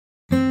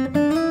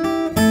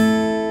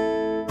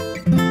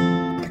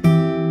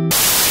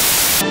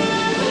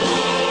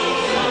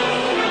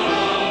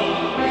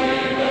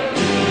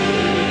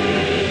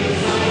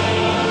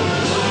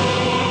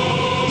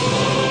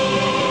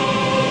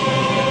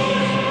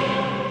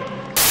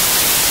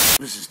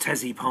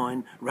Tassie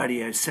Pine,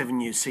 Radio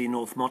 7UC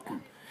North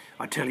Motton.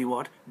 I tell you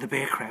what, the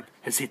bear crap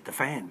has hit the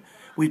fan.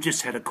 We've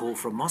just had a call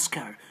from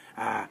Moscow.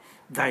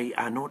 They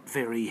are not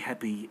very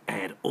happy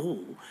at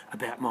all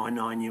about my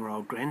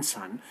 9-year-old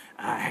grandson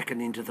hacking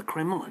into the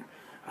Kremlin.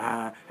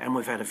 And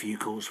we've had a few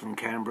calls from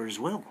Canberra as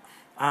well.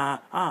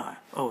 Yeah,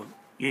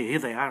 here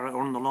they are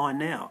on the line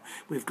now.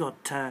 We've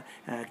got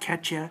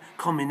Katya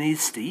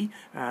Kommunisti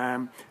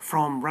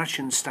from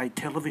Russian state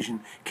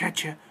television.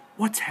 Katya,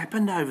 what's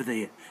happened over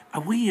there?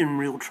 Are we in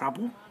real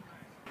trouble?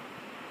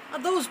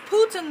 Those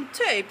Putin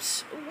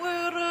tapes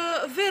were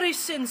a very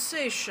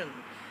sensation.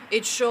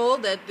 It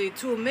showed that the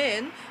two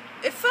men,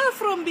 far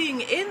from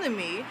being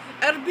enemy,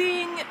 are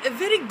being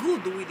very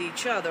good with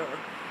each other.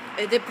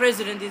 The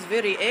president is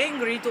very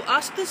angry to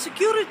ask the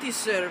security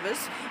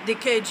service, the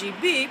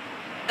KGB,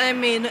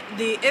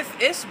 the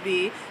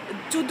FSB,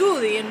 to do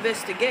the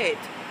investigate.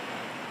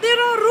 There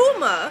are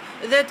rumors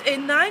that a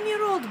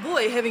 9-year-old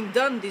boy having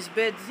done this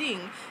bad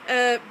thing,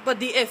 but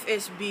the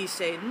FSB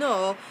say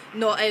no,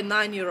 a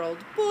 9-year-old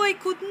boy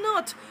could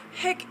not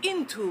hack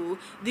into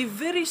the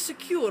very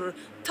secure,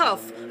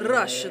 tough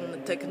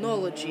Russian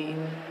technology.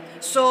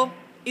 So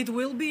it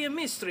will be a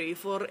mystery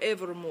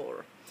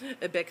forevermore.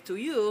 Back to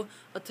you,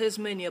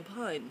 Tasmania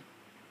Pine.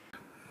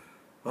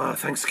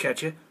 Thanks,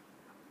 Katya.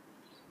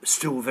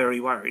 Still very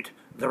worried.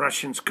 The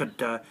Russians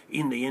could,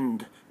 in the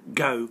end,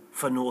 go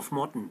for North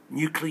Motton,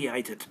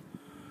 nucleate it.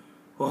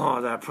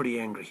 Oh, they're pretty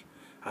angry.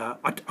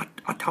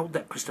 I told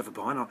that Christopher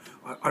Pine.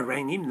 I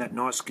rang him, that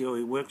nice girl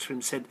who works for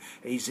him, said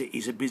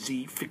he's a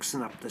busy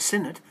fixing up the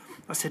Senate.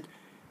 I said,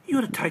 you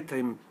ought to take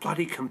them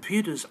bloody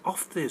computers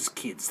off those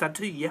kids. They're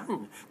too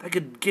young. They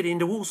could get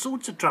into all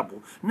sorts of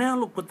trouble. Now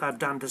look what they've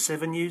done to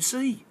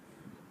 7UC.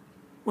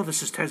 Well,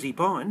 this is Tassie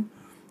Pine.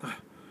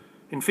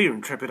 In fear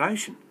and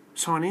trepidation,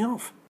 signing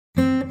off.